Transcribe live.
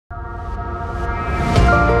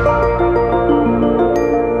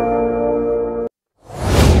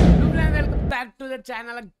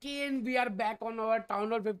channel again. We are back on our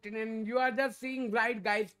Town Hall 15 and you are just seeing right,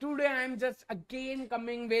 guys. Today I am just again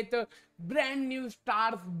coming with a brand new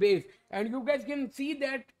stars base, and you guys can see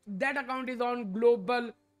that that account is on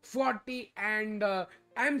global 40, and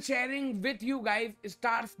I'm sharing with you guys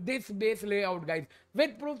stars this base layout, guys,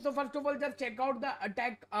 with proof. So first of all, just check out the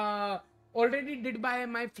attack already did by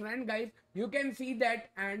my friend, guys. You can see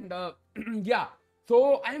that, and yeah.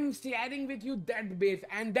 So I'm sharing with you that base,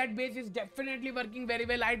 and that base is definitely working very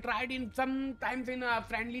well. I tried in sometimes in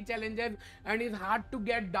friendly challenges, and it's hard to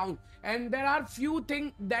get down. And there are few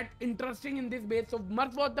things that interesting in this base. So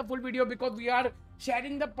must watch the full video because we are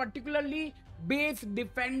sharing the particularly base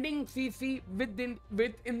defending CC within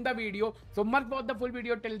the video. So must watch the full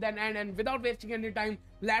video till then, and without wasting any time,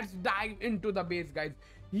 let's dive into the base, guys.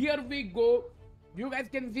 Here we go. You guys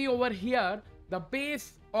can see over here the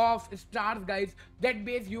base of stars, guys. That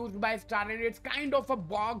base used by star, and it's kind of a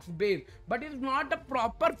box base, but it's not a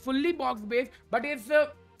proper fully box base, but it's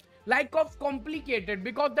like of complicated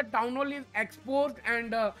because the town hall is exposed,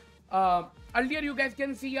 and earlier you guys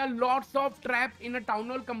can see a lots of trap in a town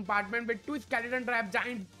hall compartment with 2 skeleton trap,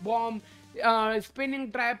 giant bomb,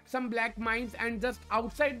 spinning trap, some black mines, and just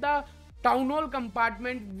outside the town hall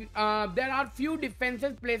compartment there are few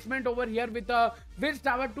defenses placement over here with a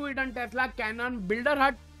 _Tower, 2 hidden Tesla cannon, builder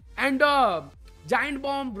hut, and giant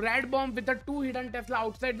bomb, red bomb with a 2 hidden Tesla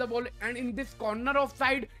outside the wall. And in this corner of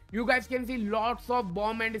side you guys can see lots of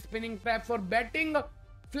bomb and spinning trap for betting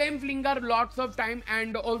flame flinger lots of time,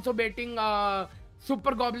 and also betting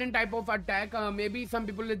super goblin type of attack. Maybe some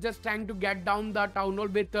people are just trying to get down the town hall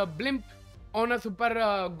with a blimp on a super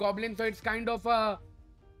goblin. So it's kind of a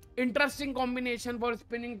interesting combination for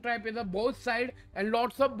spinning trap in the both side, and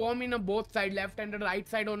lots of bomb in a both side, left and the right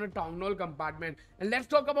side on a town hall compartment. And let's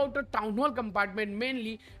talk about the town hall compartment.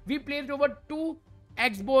 Mainly we placed over 2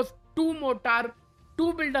 X-bows, 2 mortar,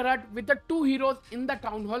 2 builder hut with the 2 heroes in the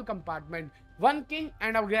town hall compartment, 1 king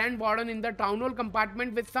and a grand warden in the town hall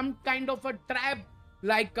compartment with some kind of a trap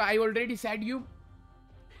like I already said you.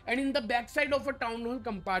 And in the back side of a town hall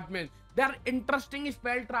compartment there are interesting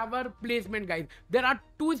spell tower placement, guys. There are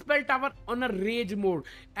 2 spell tower on a rage mode,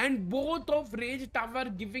 and both of rage tower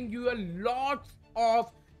giving you a lot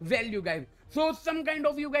of value, guys. So some kind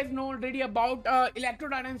of you guys know already about electro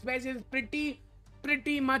data space is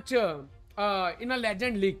pretty much in a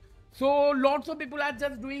legend league. So lots of people are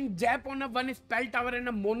just doing jab on a 1 spell tower and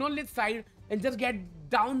a monolith side and just get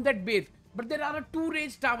down that base, but there are a 2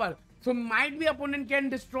 rage tower. So might be opponent can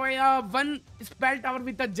destroy a 1 spell tower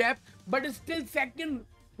with a jab, but still second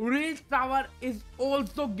rage tower is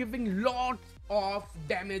also giving lots of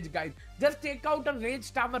damage, guys. Just take out a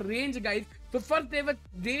rage tower range, guys. So first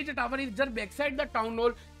rage tower is just backside the town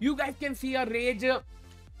hall. You guys can see a rage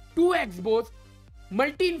 2 X-bows,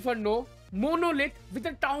 multi inferno, monolith with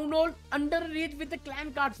a town hall under rage with a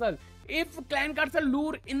clan castle. If clan castle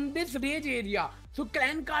lure in this rage area, so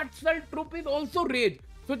clan castle troop is also rage.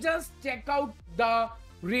 So just check out the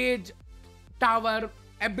rage tower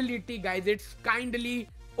ability, guys. It's kindly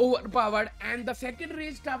overpowered. And the second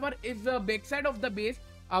rage tower is the backside of the base.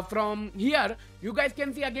 From here you guys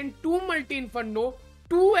can see again 2 multi inferno,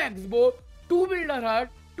 2 X-bow, 2 builder hut,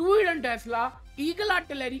 2 hidden Tesla, eagle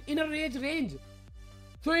artillery in a rage range.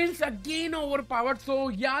 So it's again overpowered. So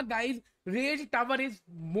yeah, guys, rage tower is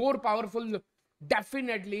more powerful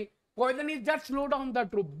definitely. Poison is just slow down the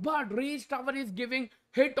troop, but rage tower is giving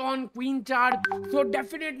hit on queen charge. So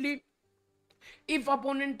definitely if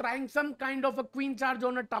opponent trying some kind of a queen charge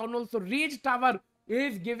on a town hall, so rage tower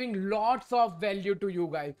is giving lots of value to you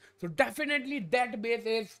guys. So definitely that base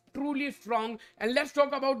is truly strong. And let's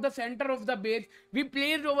talk about the center of the base. We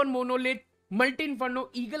placed over monolith, multi inferno,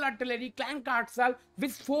 eagle artillery, clan castle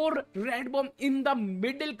with 4 red bomb in the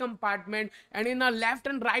middle compartment, and in the left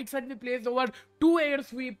and right side we placed over 2 air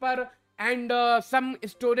sweeper and some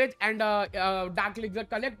storage and dark elixir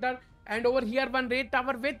collector. And over here 1 raid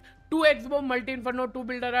tower with 2 X-bomb, multi inferno, 2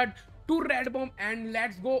 builder hut, 2 red bomb. And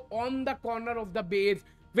let's go on the corner of the base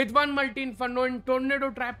with 1 multi inferno and tornado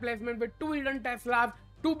trap placement with 2 hidden Teslas,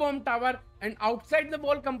 2 bomb tower, and outside the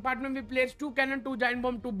wall compartment we placed 2 cannon, 2 giant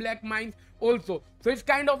bomb, 2 black mines also. So it's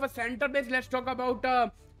kind of a center base. Let's talk about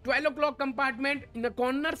 12 o'clock compartment. In the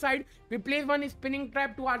corner side we place 1 spinning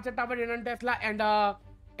trap, 2 archer tower, hidden Tesla, and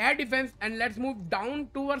air defense. And let's move down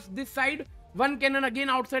towards this side. 1 cannon again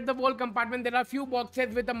outside the wall compartment. There are few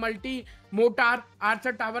boxes with a multi mortar,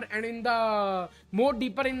 archer tower, and in the more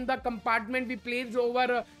deeper in the compartment we placed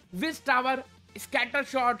over _Tower, scatter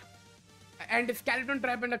shot, and skeleton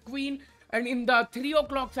trap and a queen. And in the 3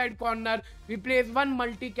 o'clock side corner we place 1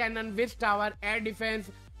 multi cannon, _Tower, air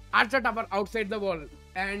defense, archer tower outside the wall.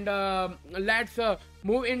 And let's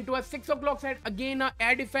move into a 6 o'clock side. Again,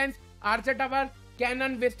 air defense, archer tower,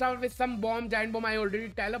 cannon, vis tower with some bomb, giant bomb. I already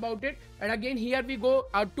tell about it. And again, here we go.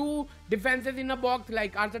 Two defenses in a box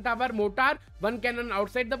like archer tower, mortar, one cannon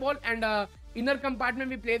outside the wall, and inner compartment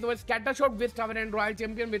we place over scatter shot, vis tower, and royal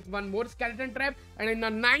champion with one more skeleton trap. And in the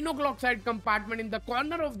 9 o'clock side compartment in the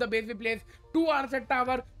corner of the base we place two archer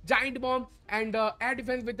tower, giant bomb, and air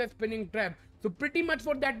defense with a spinning trap. So pretty much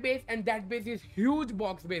for that base, and that base is huge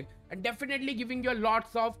box base and definitely giving you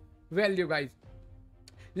lots of value, guys.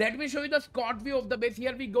 Let me show you the Scott view of the base.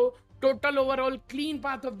 Here we go. Total overall clean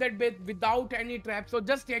path of that base without any trap. So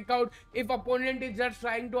just check out if opponent is just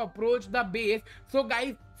trying to approach the base. So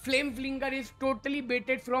guys, Flame Flinger is totally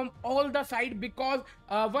baited from all the side because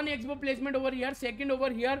one expo placement over here, second over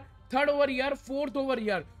here, third over here, fourth over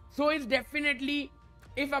here. So it's definitely,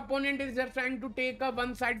 if opponent is just trying to take a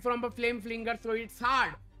one side from a Flame Flinger, so it's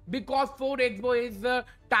hard. Because 4 expo is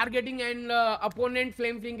targeting and opponent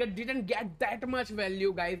Flame Flinger didn't get that much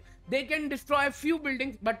value, guys. They can destroy a few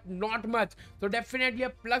buildings but not much. So definitely a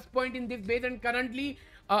plus point in this base. And currently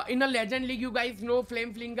in a legend league, you guys know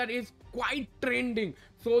Flame Flinger is quite trending.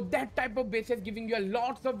 So that type of base is giving you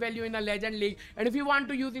lots of value in a legend league. And if you want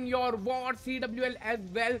to use in your war CWL as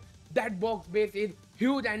well, that box base is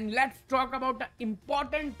huge. And let's talk about the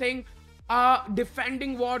important thing.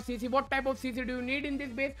 Defending war CC. What type of CC do you need in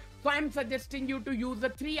this base? So I'm suggesting you to use the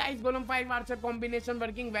 3 Ice Golem 5 Archer combination,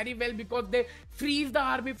 working very well because they freeze the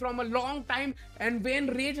army from a long time, and when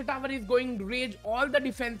Rage Tower is going rage all the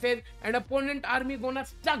defenses and opponent army gonna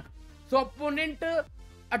stuck. So opponent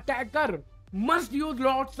attacker must use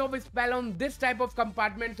lots of spell on this type of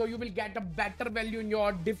compartment, so you will get a better value in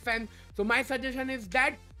your defense. So my suggestion is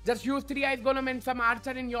that just use 3 Ice Golem and some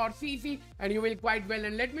Archer in your CC and you will quite well.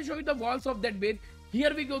 And let me show you the walls of that base.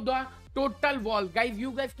 Here we go, the total wall. Guys, you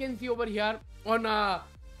guys can see over here on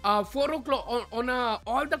 4 o'clock, on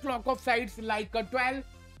all the clock of sides like 12,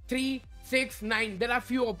 3, 6, 9. There are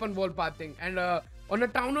few open wall pathing. And on a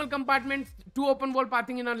town hall compartment, 2 open wall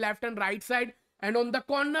pathing in a left and right side. And on the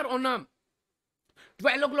corner on a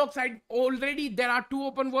 12 o'clock side, already there are 2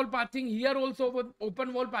 open wall pathing. Here also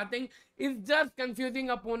open wall pathing is just confusing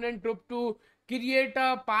opponent troop to create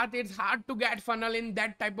a path. It's hard to get funnel in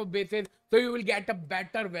that type of bases, so you will get a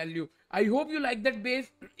better value. I hope you like that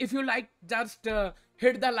base. If you like, just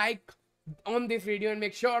hit the like on this video and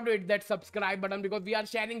make sure to hit that subscribe button because we are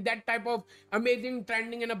sharing that type of amazing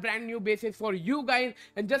trending and a brand new basis for you guys.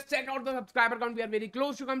 And just check out the subscriber count. We are very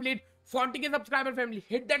close to complete 40k subscriber family.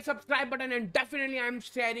 Hit that subscribe button, and definitely I am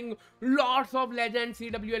sharing lots of legend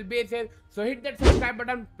CWL bases. So hit that subscribe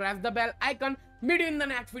button, press the bell icon. Meet you in the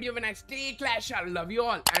next video when I stay Clash. I love you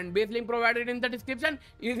all, and base link provided in the description.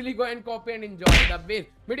 Easily go and copy and enjoy the base.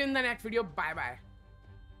 Meet you in the next video. Bye bye.